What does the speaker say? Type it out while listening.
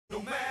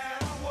Hey,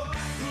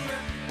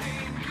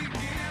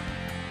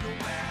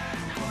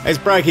 it's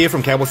Bragg here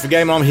from Cowboys for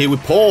Game. I'm here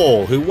with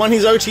Paul, who won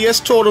his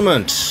OTS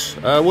tournament.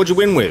 What'd you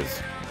win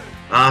with?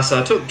 So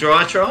I took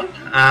Drytron,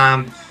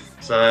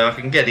 so I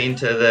can get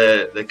into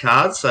the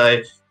cards.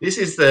 So this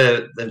is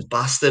the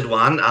busted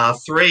one.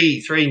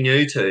 Three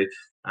new to.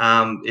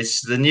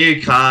 It's the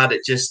new card.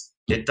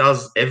 It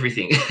does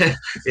everything.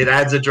 It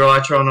adds a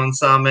Drytron on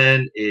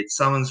summon. It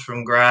summons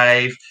from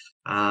grave.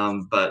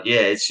 But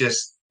yeah,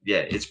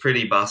 it's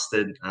pretty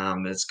busted.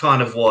 It's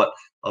kind of what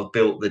I've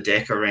built the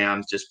deck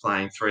around, just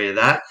playing 3 of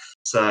that.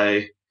 So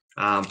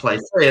play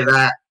 3 of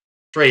that,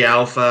 3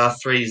 alpha,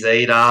 3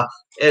 zeta.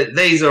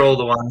 These are all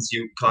the ones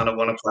you kind of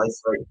want to play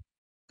through.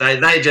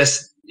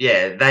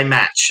 They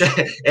match.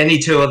 Any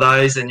 2 of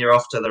those and you're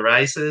off to the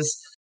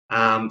races.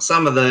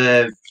 Some of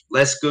the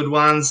less good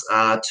ones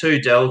are 2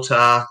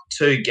 delta,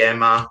 2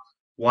 gamma,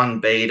 1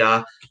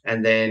 beta,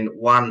 and then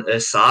 1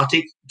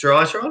 Ursatic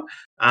Drytron.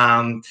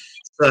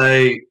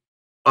 So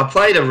I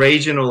played a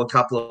regional a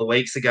couple of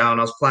weeks ago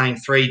and I was playing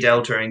 3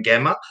 delta and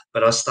gamma,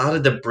 but I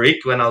started to brick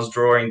when I was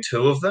drawing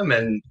 2 of them.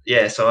 And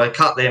yeah, so I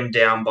cut them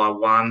down by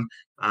 1.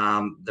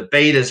 The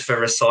betas for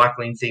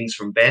recycling things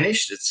from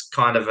banished. It's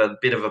kind of a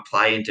bit of a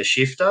play into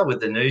shifter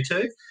with the new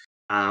 2,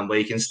 where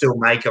you can still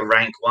make a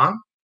rank 1.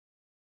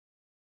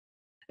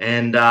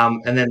 And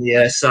then the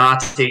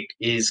Ursatic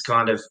is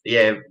kind of,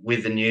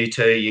 with the new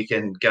 2, you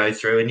can go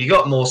through and you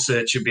got more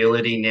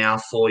searchability now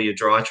for your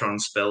Drytron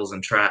spells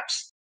and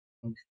traps.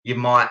 You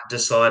might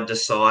decide to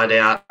side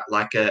out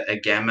like a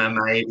gamma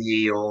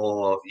maybe,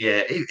 or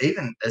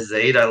even a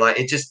zeta. Like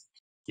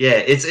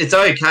it's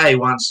okay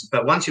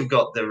but once you've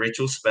got the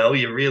ritual spell,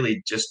 you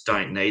really just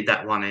don't need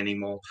that one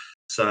anymore.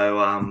 So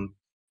I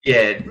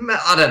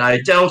don't know.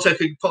 Delta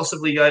could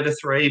possibly go to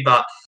 3,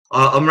 but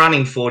I'm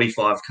running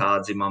 45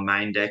 cards in my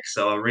main deck,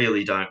 so I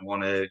really don't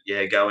want to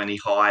go any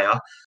higher.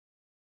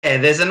 Yeah,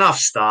 there's enough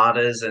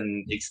starters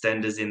and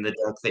extenders in the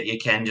deck that you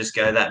can just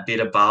go that bit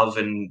above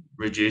and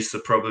reduce the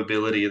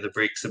probability of the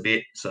bricks a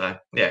bit. So,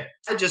 yeah.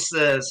 Just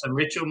some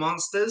ritual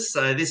monsters.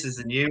 So this is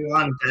the new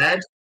one, Dad.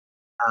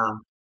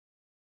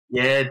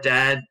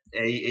 Dad,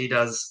 he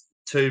does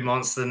 2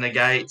 monster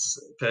negates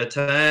per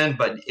turn,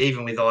 but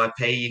even with IP,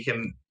 you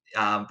can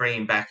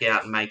bring him back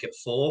out and make it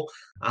 4.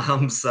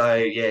 So,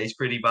 yeah, he's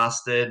pretty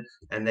busted.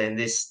 And then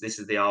this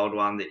is the old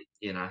one that,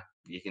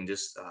 you can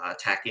just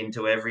attack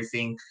into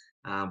everything.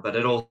 But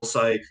it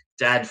also,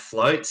 Dad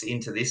floats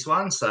into this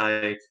one.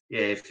 So,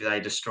 if they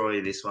destroy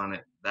this one,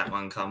 that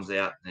one comes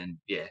out. And,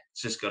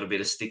 it's just got a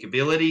bit of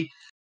stickability.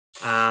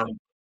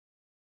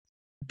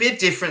 Bit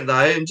different, though.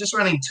 I'm just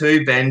running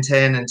 2 Ben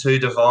 10 and 2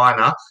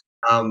 Diviner.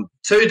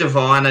 2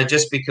 Diviner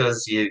just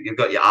because you've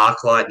got your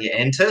Arclight and your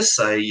Enter.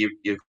 So, you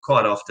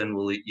quite often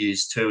will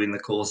use 2 in the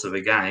course of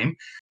a game.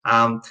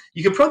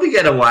 You could probably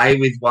get away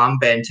with 1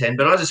 Ben 10,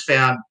 but I just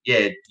found,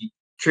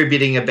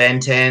 tributing a Ben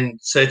 10,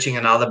 searching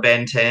another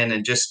Ben 10,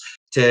 and just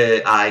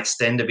to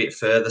extend a bit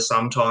further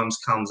sometimes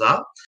comes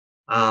up.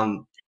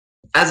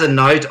 As a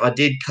note, I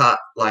did cut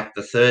like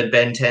the 3rd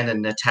Ben 10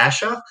 and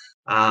Natasha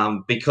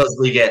because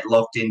we get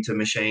locked into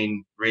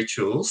machine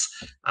rituals.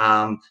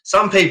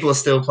 Some people are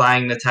still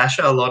playing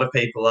Natasha. A lot of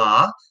people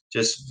are,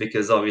 just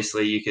because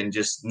obviously you can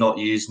just not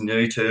use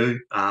new 2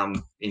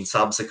 in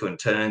subsequent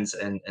turns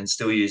and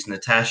still use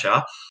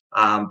Natasha.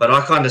 But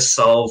I kind of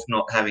solved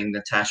not having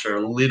Natasha a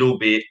little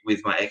bit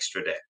with my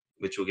extra deck,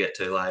 which we'll get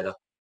to later.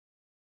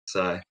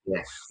 So,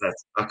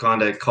 I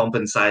kind of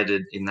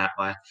compensated in that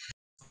way.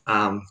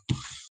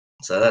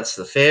 So that's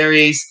the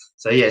fairies.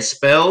 So,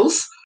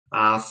 spells.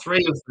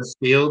 3 of the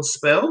field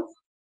spell,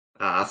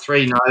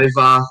 3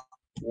 Nova,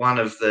 1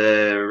 of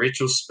the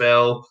ritual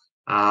spell,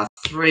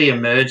 3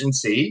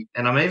 emergency,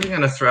 and I'm even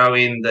going to throw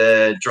in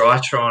the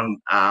Drytron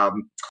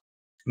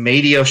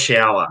Meteor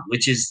Shower,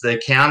 which is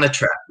the counter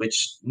trap,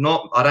 which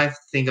I don't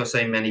think I've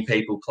seen many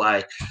people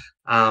play.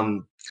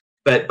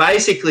 But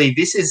basically,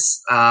 this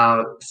is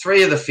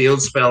 3 of the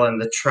field spell and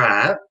the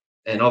trap,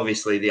 and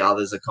obviously the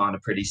others are kind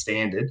of pretty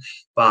standard.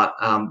 But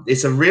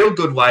it's a real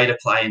good way to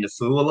play into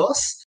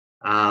Fualos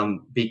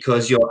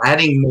because you're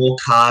adding more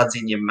cards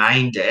in your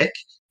main deck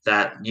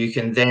that you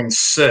can then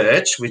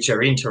search, which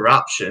are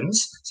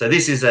interruptions. So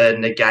this is a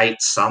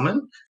negate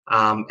summon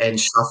and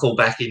shuffle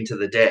back into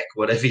the deck,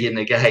 whatever you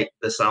negate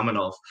the summon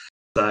of.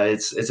 So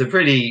it's a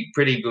pretty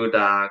good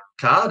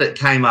card. It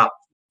came up,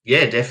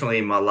 definitely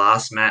in my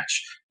last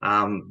match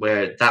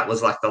where that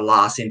was like the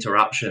last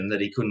interruption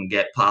that he couldn't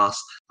get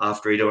past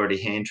after he'd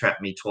already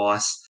hand-trapped me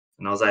twice.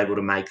 And I was able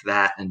to make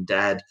that and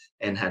Dad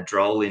and had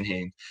Droll in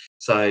hand.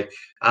 So,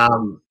 that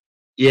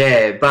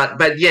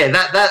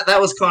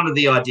was kind of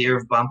the idea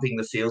of bumping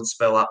the field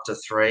spell up to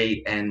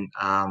 3 and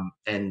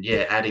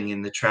adding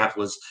in the trap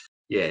was,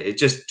 it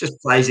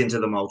just plays into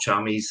the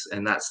Molchummies,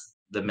 and that's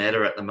the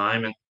meta at the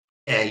moment.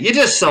 Yeah, you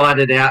just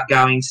sided out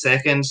going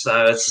second,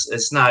 so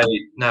it's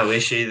no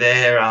issue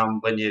there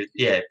when you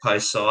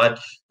post side.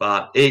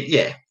 But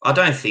I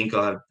don't think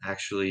I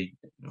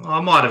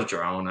might have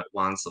drawn it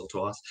once or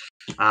twice.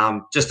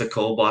 Just a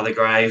call by the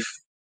grave,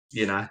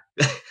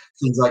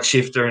 things like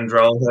Shifter and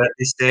Droll hurt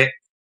this deck.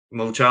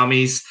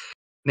 Mulchamis.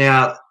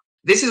 Now,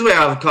 this is where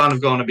I've kind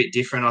of gone a bit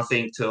different, I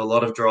think, to a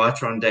lot of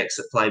Drytron decks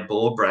that play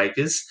board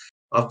breakers.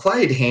 I've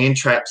played hand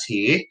traps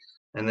here,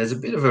 and there's a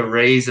bit of a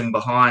reason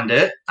behind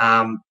it.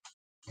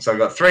 So I've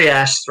got 3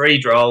 Ash, 3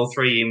 Droll,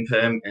 3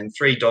 Imperm, and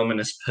 3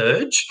 Dominus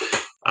Purge.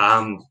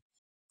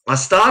 I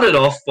started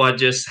off by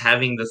just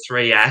having the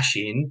 3 Ash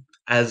in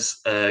as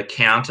a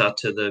counter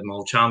to the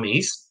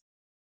Mulchamis.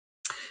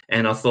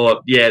 And I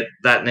thought, yeah,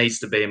 that needs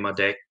to be in my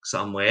deck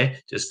somewhere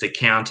just to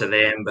counter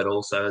them, but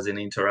also as an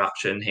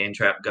interruption, hand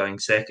trap going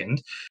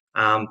second.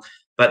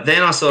 But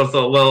then I sort of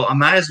thought, well, I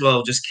may as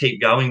well just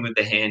keep going with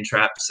the hand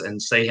traps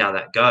and see how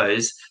that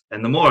goes.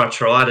 And the more I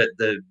tried it,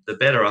 the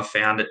better I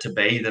found it to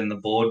be than the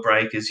board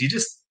breakers. You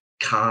just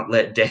can't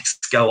let decks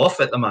go off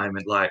at the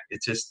moment. Like,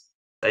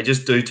 they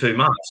just do too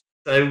much.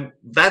 So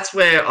that's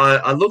where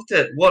I looked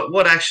at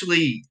what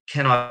actually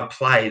can I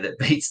play that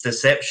beats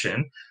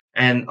Deception.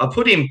 And I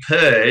put in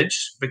Purge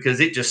because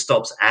it just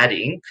stops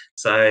adding.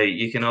 So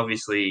you can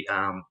obviously,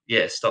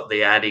 stop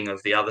the adding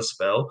of the other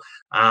spell.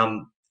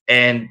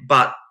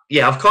 But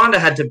I've kind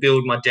of had to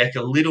build my deck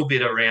a little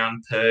bit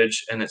around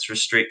Purge and its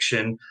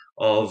restriction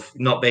of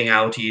not being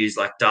able to use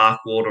like Dark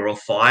Water or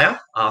Fire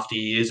after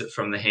you use it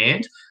from the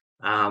hand.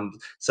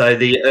 So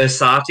the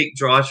Ursatic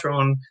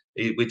Drytron,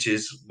 which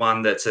is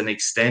one that's an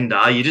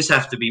extender, you just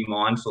have to be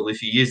mindful.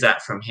 If you use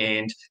that from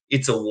hand,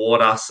 it's a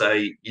water, so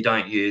you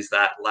don't use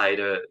that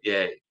later,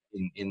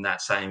 in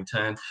that same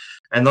turn.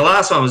 And the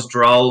last one was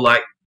Droll.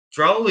 Like,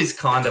 Droll is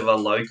kind of a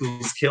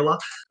locals killer.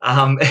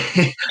 A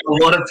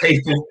lot of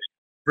people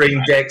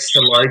bring decks to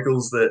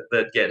locals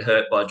that get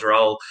hurt by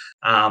Droll.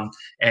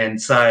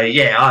 And so,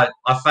 I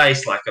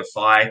faced like a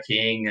Fire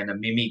King and a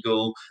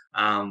Mimigul,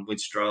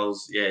 which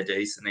Droll's,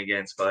 decent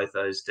against both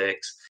those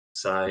decks.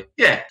 So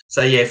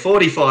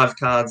 45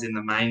 cards in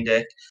the main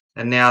deck.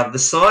 And now the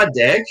side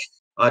deck,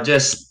 I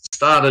just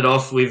started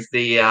off with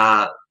the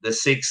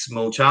 6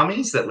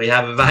 Mulchamis that we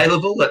have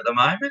available at the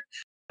moment.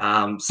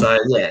 I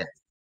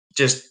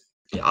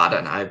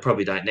don't know,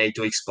 probably don't need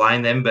to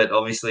explain them, but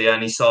obviously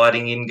only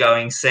siding in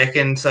going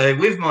second. So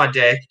with my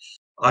deck,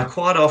 I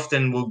quite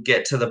often will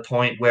get to the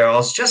point where I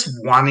was just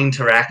one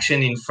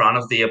interaction in front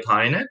of the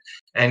opponent,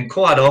 and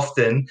quite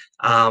often,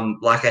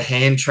 like a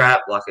hand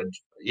trap, like a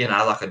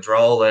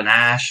Droll, an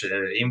Ash,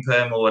 an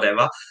Imperm or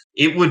whatever,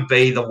 it would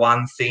be the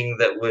one thing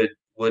that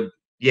would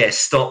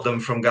stop them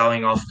from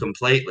going off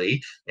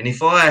completely. And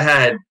if I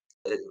had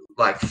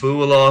like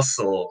Foolos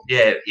or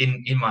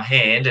in my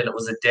hand and it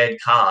was a dead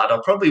card, I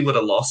probably would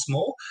have lost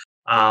more.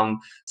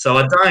 So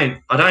I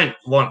don't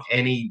want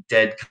any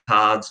dead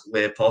cards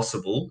where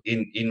possible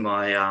in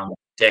my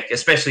deck,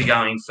 especially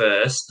going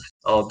first,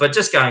 but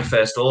just going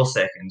first or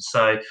second.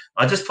 So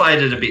I just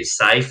played it a bit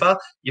safer.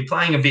 You're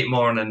playing a bit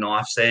more on a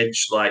knife's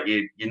edge, like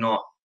you're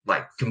not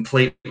like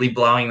completely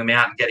blowing them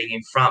out and getting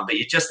in front, but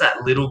you're just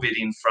that little bit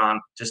in front,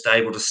 just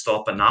able to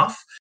stop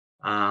enough.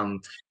 I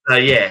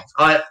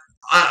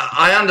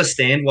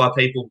understand why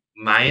people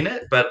main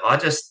it, but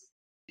I've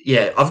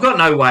got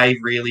no way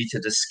really to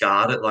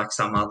discard it like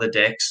some other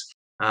decks.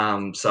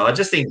 So I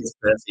just think it's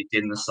perfect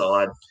in the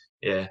side.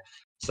 Yeah.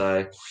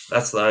 So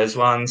that's those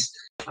ones.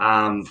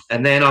 And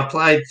then I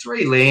played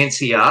 3 Lance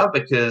here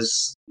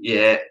because,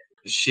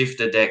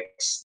 shifter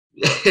decks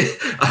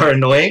are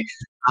annoying.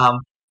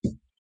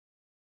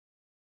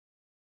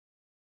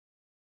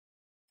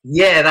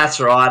 Yeah,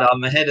 that's right.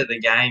 I'm ahead of the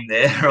game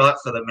there, right,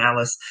 for the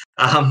malice.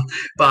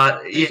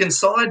 But you can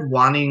side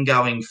 1 in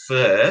going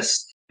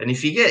first, and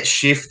if you get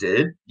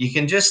shifted, you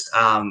can just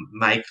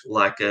make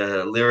like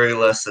a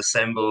Lyrillus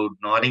Assembled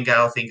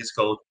Nightingale, I think it's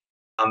called,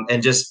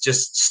 and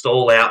just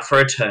stall out for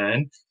a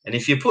turn. And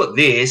if you put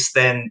this,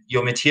 then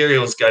your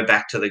materials go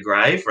back to the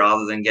grave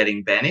rather than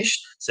getting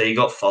banished. So you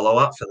got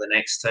follow-up for the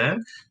next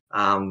turn.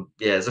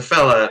 There's a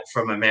fella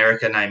from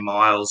America named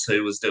Miles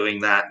who was doing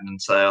that, and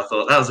so I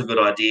thought that was a good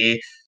idea.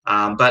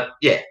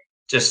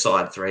 Just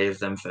side 3 of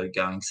them for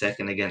going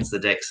second against the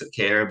decks that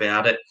care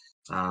about it.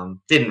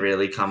 Didn't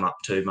really come up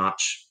too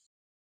much.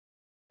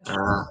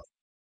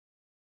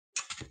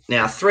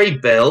 Now 3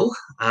 Bell.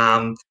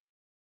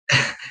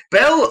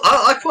 Bell,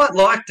 I quite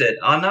liked it.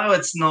 I know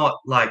it's not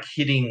like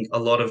hitting a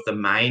lot of the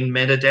main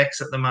meta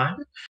decks at the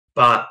moment,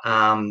 but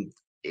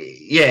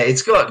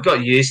it's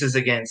got uses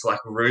against like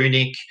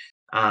Runic.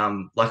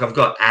 Like I've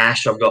got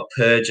Ash, I've got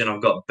Purge, and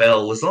I've got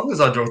Bell. As long as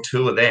I draw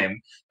 2 of them,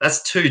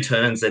 that's 2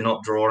 turns they're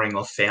not drawing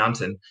off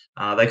Fountain.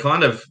 They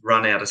kind of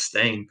run out of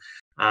steam.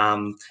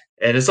 And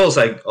it's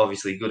also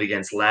obviously good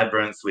against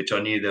Labyrinth, which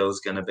I knew there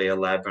was going to be a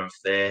Labyrinth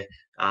there.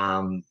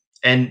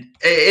 And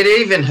it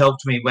even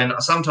helped me when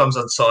sometimes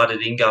I'd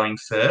sided in going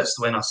first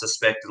when I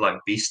suspected like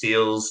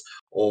Bestials,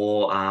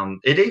 or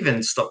it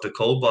even stopped a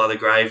call by the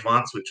grave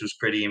once, which was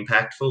pretty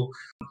impactful.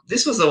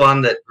 This was the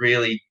one that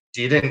really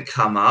didn't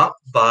come up,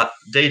 but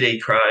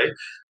DD Crow,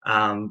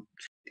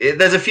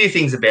 there's a few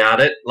things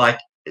about it. Like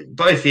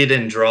both it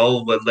and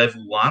Droll were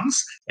level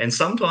 1s, and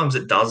sometimes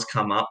it does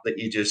come up that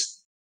you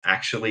just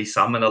actually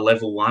summon a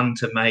level 1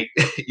 to make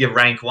your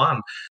rank 1,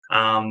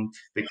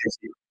 because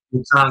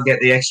you can't get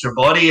the extra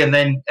body, and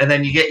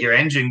then you get your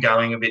engine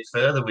going a bit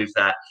further with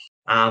that.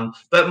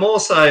 But more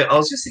so, I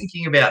was just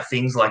thinking about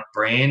things like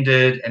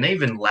Branded and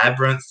even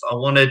Labyrinth. I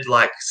wanted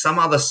like some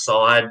other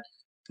side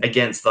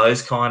against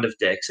those kind of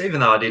decks, even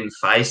though I didn't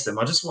face them.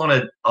 I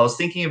was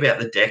thinking about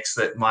the decks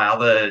that my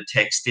other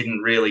techs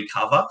didn't really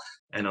cover,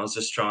 and I was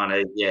just trying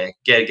to,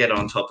 get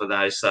on top of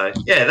those. So,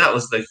 yeah, that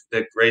was the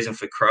reason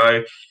for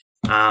Crow.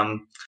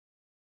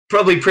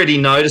 Probably pretty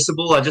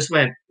noticeable. I just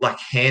went like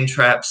hand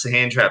traps,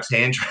 hand traps,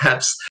 hand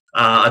traps.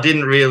 I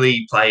didn't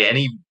really play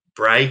any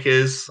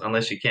breakers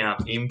unless you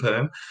count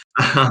imperm.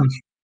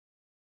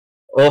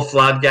 Or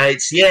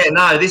floodgates. Yeah,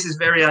 no, this is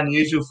very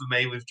unusual for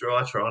me with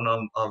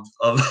Drytron.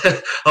 I've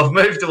I've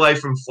moved away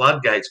from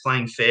floodgates,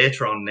 playing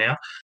Fairtron now.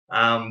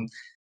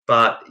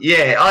 But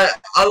yeah,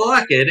 I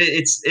like it.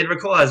 It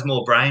requires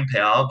more brain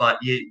power, but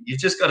you've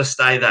just got to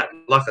stay that,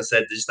 like I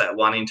said, just that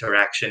one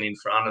interaction in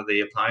front of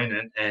the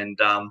opponent, and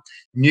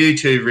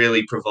Mewtwo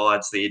really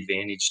provides the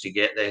advantage to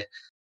get there.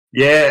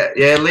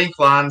 Yeah, Link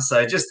 1,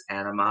 so just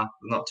anima,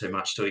 not too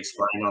much to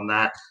explain on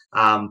that.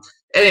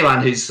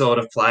 Anyone who's sort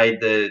of played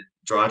the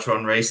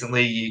Drytron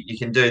recently, you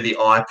can do the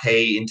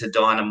IP into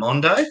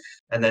Dynamondo,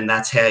 and then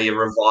that's how you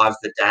revive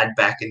the dad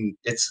back, and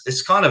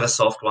it's kind of a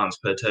soft once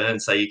per turn,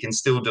 so you can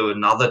still do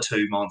another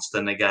 2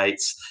 monster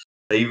negates.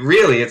 So you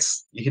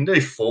can do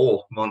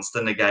 4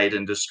 monster negate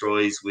and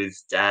destroys with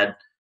dad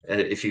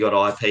if you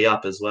got IP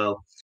up as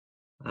well.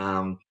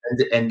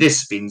 And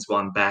this spins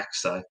one back,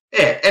 so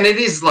yeah, and it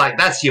is like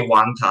that's your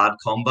 1-card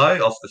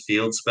combo off the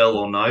field spell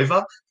or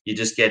Nova. You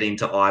just get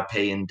into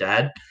IP and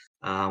dad,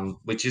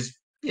 which is,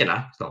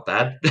 it's not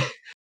bad.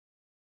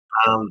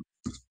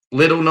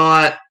 Little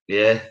Knight,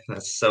 yeah,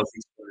 that's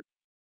self-explanatory.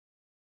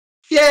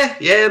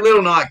 Yeah,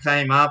 Little Knight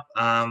came up.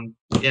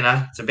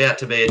 It's about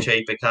to be a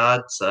cheaper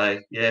card, so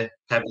yeah,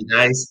 happy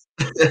days.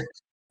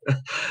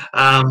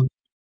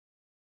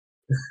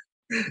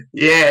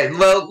 Yeah,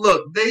 well,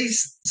 look,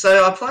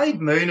 so I played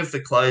Moon of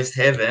the Closed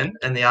Heaven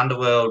and the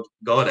Underworld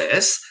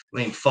Goddess,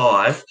 Link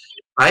 5.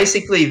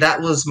 Basically, that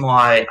was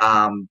my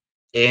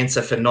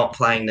answer for not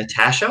playing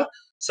Natasha.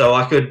 So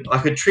I could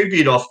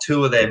tribute off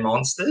 2 of their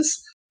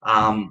monsters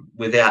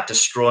without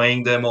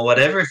destroying them or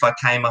whatever. If I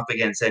came up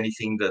against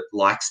anything that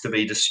likes to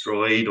be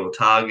destroyed or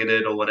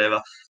targeted or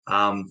whatever,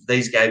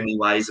 these gave me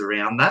ways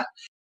around that.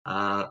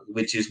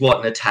 Which is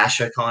what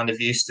Natasha kind of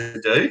used to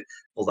do,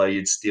 although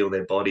you'd steal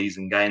their bodies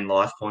and gain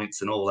life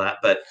points and all that.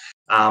 But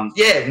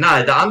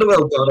the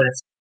Underworld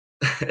Goddess,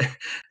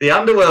 the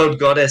Underworld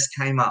Goddess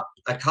came up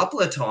a couple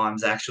of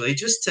times actually.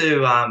 Just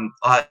to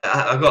I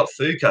got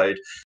Fuko'd,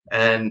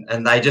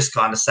 and they just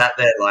kind of sat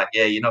there like,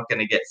 yeah, you're not going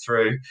to get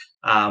through.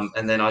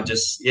 And then I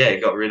just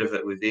got rid of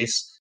it with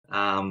this.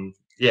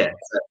 Yeah,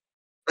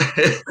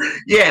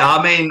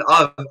 I mean,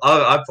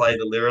 I play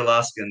the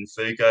Lyrilusk and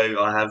Fuko.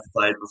 I have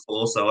played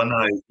before, so I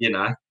know,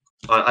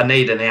 I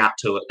need an out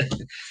to it.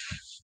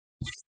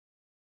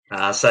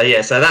 So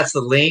that's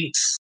the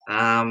links.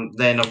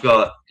 Then I've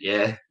got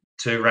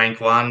 2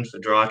 rank 1 for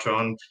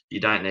Drytron. You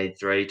don't need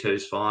 3,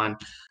 2's fine.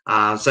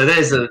 So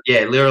there's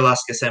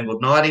Lyrilusk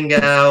Assembled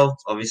Nightingale.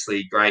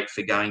 Obviously great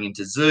for going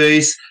into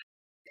Zeus.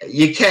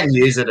 You can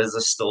use it as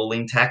a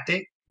stalling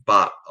tactic,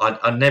 but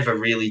I never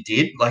really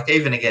did. Like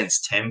even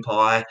against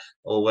Tempai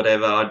or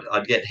whatever,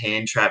 I'd get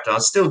hand trapped.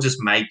 I'd still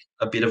just make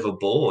a bit of a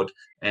board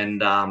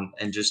and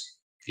just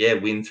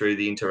win through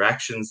the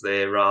interactions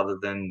there rather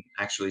than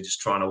actually just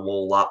trying to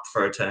wall up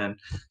for a turn.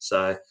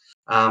 So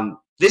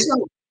this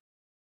one.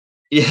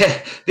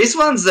 Yeah, this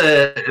one's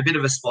a bit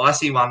of a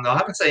spicy one. I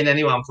haven't seen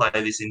anyone play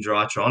this in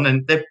Drytron,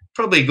 and they're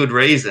probably good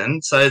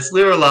reason. So it's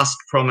Lyrilusk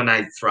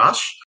Promenade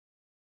Thrush.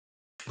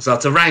 So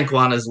it's a rank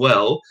 1 as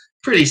well.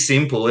 Pretty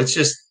simple. It's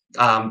just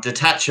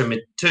detach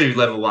 2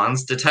 level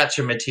 1s, detach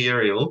a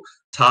material,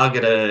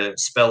 target a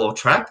spell or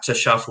trap to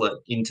shuffle it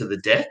into the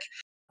deck.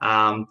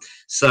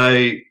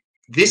 So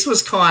this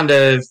was kind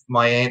of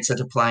my answer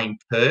to playing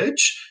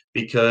Purge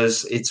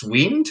because it's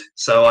wind.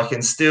 So I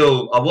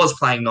was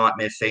playing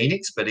Nightmare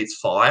Phoenix, but it's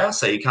fire.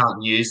 So you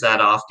can't use that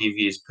after you've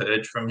used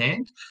Purge from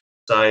hand.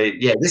 So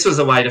yeah, this was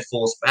a way to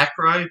force back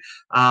row.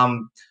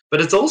 But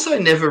it's also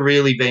never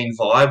really been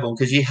viable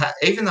because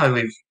even though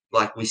we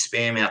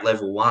spam out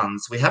level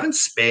 1s, we haven't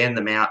spammed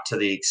them out to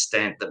the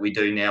extent that we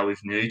do now with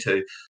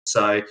Mewtwo.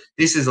 So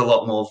this is a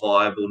lot more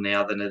viable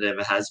now than it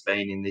ever has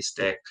been in this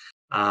deck.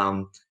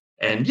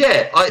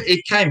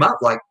 It came up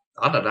like,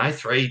 I don't know,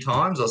 3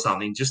 times or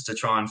something just to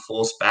try and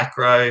force back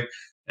row.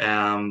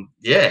 And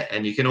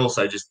you can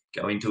also just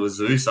go into a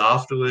Zeus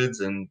afterwards.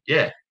 And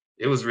yeah,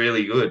 it was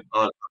really good.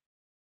 I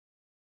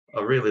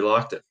really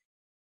liked it.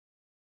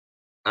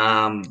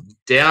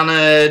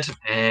 Downerd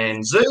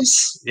and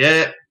Zeus,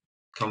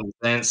 common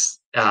sense.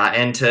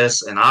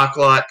 Entus and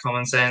Arclight,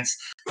 common sense.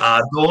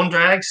 Dawn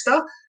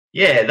Dragster,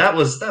 that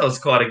was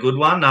quite a good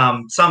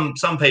one.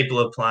 Some people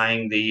are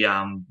playing the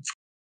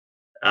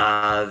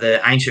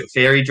Ancient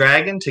Fairy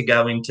Dragon to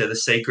go into the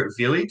Secret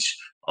Village.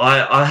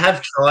 I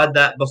have tried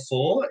that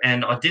before,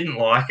 and I didn't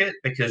like it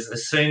because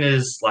as soon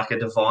as like a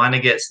Diviner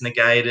gets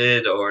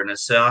negated or an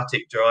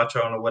Asartic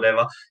Drytron or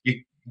whatever,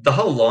 the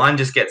whole line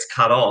just gets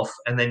cut off,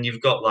 and then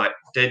you've got like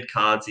dead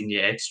cards in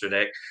your extra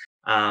deck,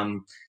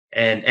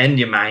 and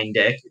your main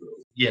deck.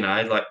 You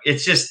know, like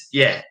it's just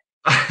yeah.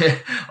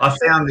 I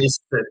found this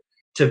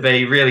to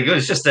be really good.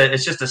 It's just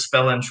a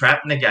spell and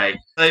trap negate.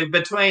 So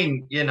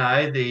between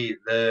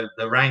the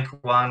rank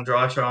 1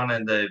 Drytron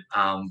and the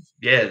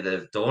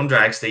Dawn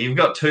Dragster, you've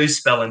got 2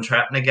 spell and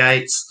trap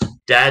negates.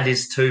 Dad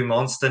is 2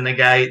 monster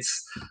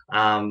negates.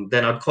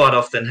 Then I'd quite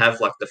often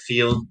have like the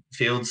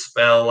field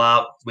spell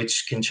up,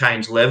 which can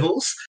change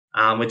levels,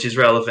 which is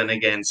relevant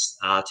against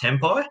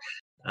Tempai.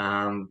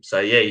 So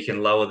yeah, you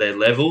can lower their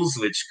levels,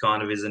 which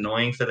kind of is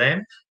annoying for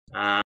them.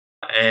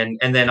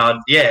 And then I'd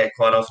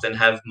quite often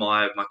have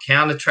my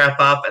counter trap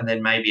up, and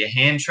then maybe a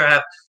hand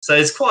trap. So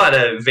it's quite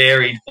a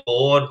varied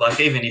board.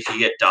 Like even if you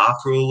get dark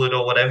ruled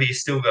or whatever, you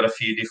still got a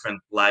few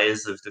different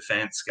layers of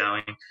defense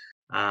going.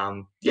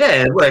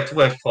 It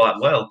worked quite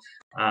well.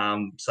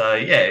 So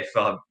yeah, if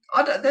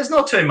there's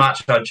not too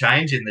much I'd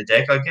change in the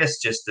deck. I guess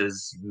just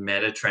as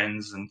meta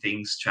trends and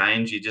things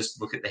change, you just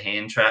look at the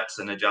hand traps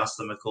and adjust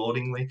them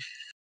accordingly.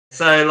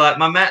 So, like,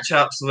 my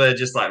matchups were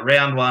just like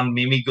round 1,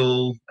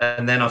 Mimigul,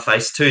 and then I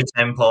faced 2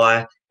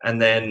 Tempai,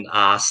 and then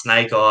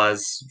Snake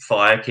Eyes,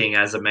 Fire King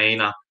as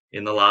Amina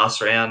in the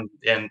last round.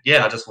 And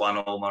yeah, I just won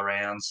all my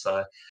rounds.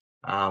 So,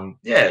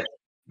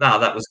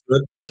 that was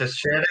good. Just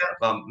shout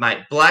out my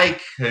mate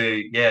Blake,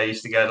 who, I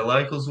used to go to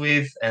locals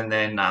with, and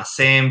then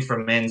Sam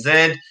from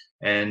NZ,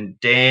 and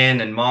Dan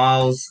and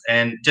Miles,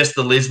 and just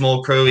the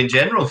Lismore crew in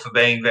general for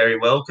being very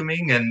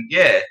welcoming. And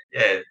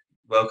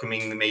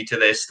welcoming me to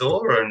their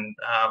store, and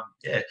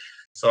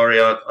sorry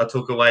I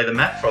took away the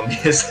map from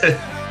you. So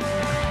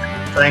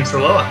thanks a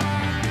lot.